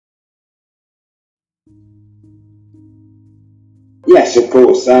Yes, of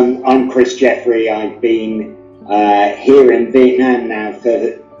course. I'm Chris Jeffery. I've been here in Vietnam now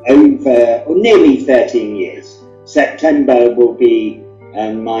for over or nearly 13 years. September will be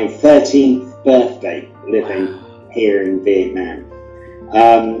my 13th birthday living here in Vietnam.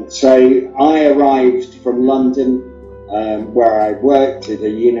 So I arrived from London, where I worked at a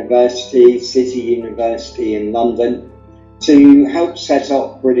university, City University in London, to help set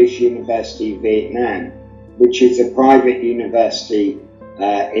up British University Vietnam, which is a private university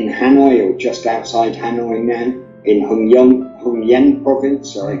in Hanoi, or just outside Hanoi now, in Hung Yen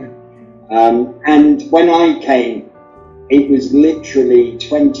province, sorry. And when I came, it was literally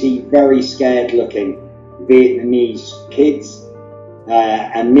 20 very scared looking Vietnamese kids,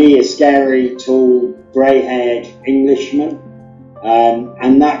 and me, a scary, tall, grey-haired Englishman.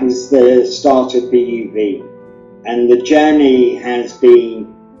 And that was the start of BUV. And the journey has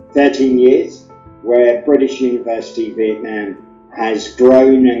been 13 years, where British University Vietnam has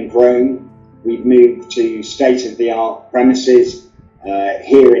grown and grown. We've moved to state-of-the-art premises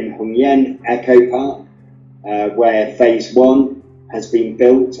here in Hung Yen Eco Park, where phase 1 has been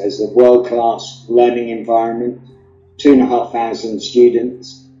built as a world-class learning environment, 2,500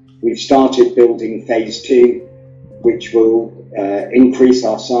 students. We've started building phase 2, which will increase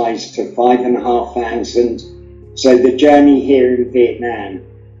our size to 5,500. So the journey here in Vietnam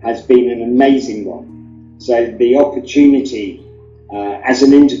has been an amazing one. So the opportunity as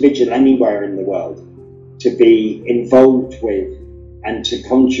an individual anywhere in the world to be involved with and to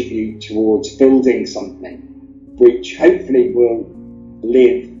contribute towards building something which hopefully will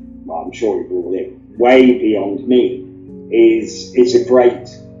live, well, I'm sure it will live, way beyond me, is a great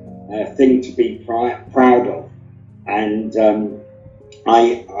thing to be proud of. And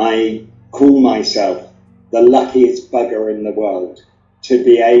I call myself the luckiest bugger in the world to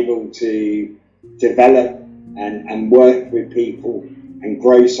be able to develop and work with people and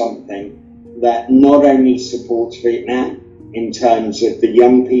grow something that not only supports Vietnam in terms of the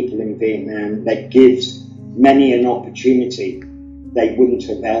young people in Vietnam, that gives many an opportunity they wouldn't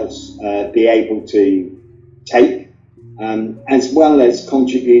have else be able to take, as well as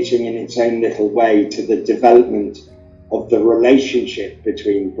contributing in its own little way to the development of the relationship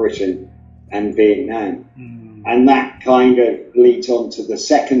between Britain and Vietnam. And that kind of leads on to the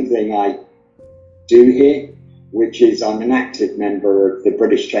second thing I do here, which is I'm an active member of the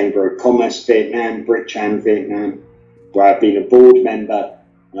British Chamber of Commerce Vietnam, BritCham Vietnam, where I've been a board member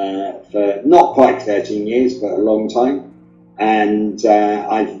for not quite 13 years, but a long time. And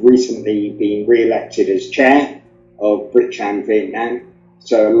I've recently been re-elected as chair of BritCham Vietnam.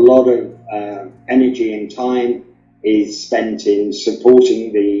 So a lot of energy and time is spent in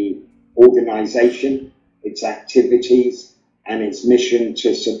supporting the organisation, its activities, and its mission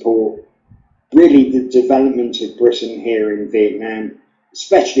to support really the development of Britain here in Vietnam,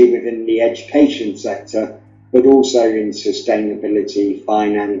 especially within the education sector, but also in sustainability,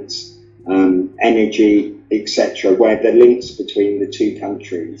 finance, energy, etc., where the links between the two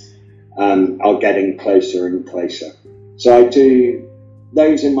countries are getting closer and closer. So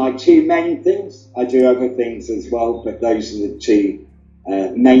those are my two main things. I do other things as well, but those are the two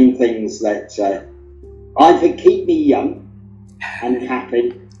main things that either keep me young and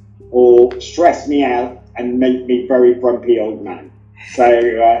happy or stress me out and make me very grumpy old man. So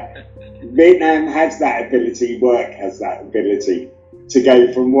Vietnam has that ability, work has that ability to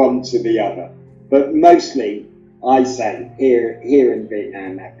go from one to the other. But mostly, I say, here in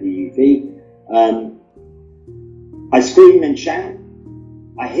Vietnam at BUV, I scream and shout.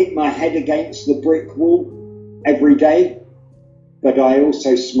 I hit my head against the brick wall every day, but I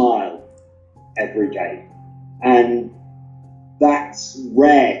also smile every day. And that's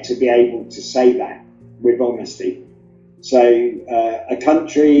rare to be able to say that with honesty. So a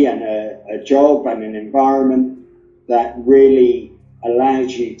country and a job and an environment that really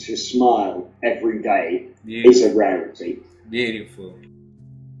allows you to smile every day is a rarity. Beautiful.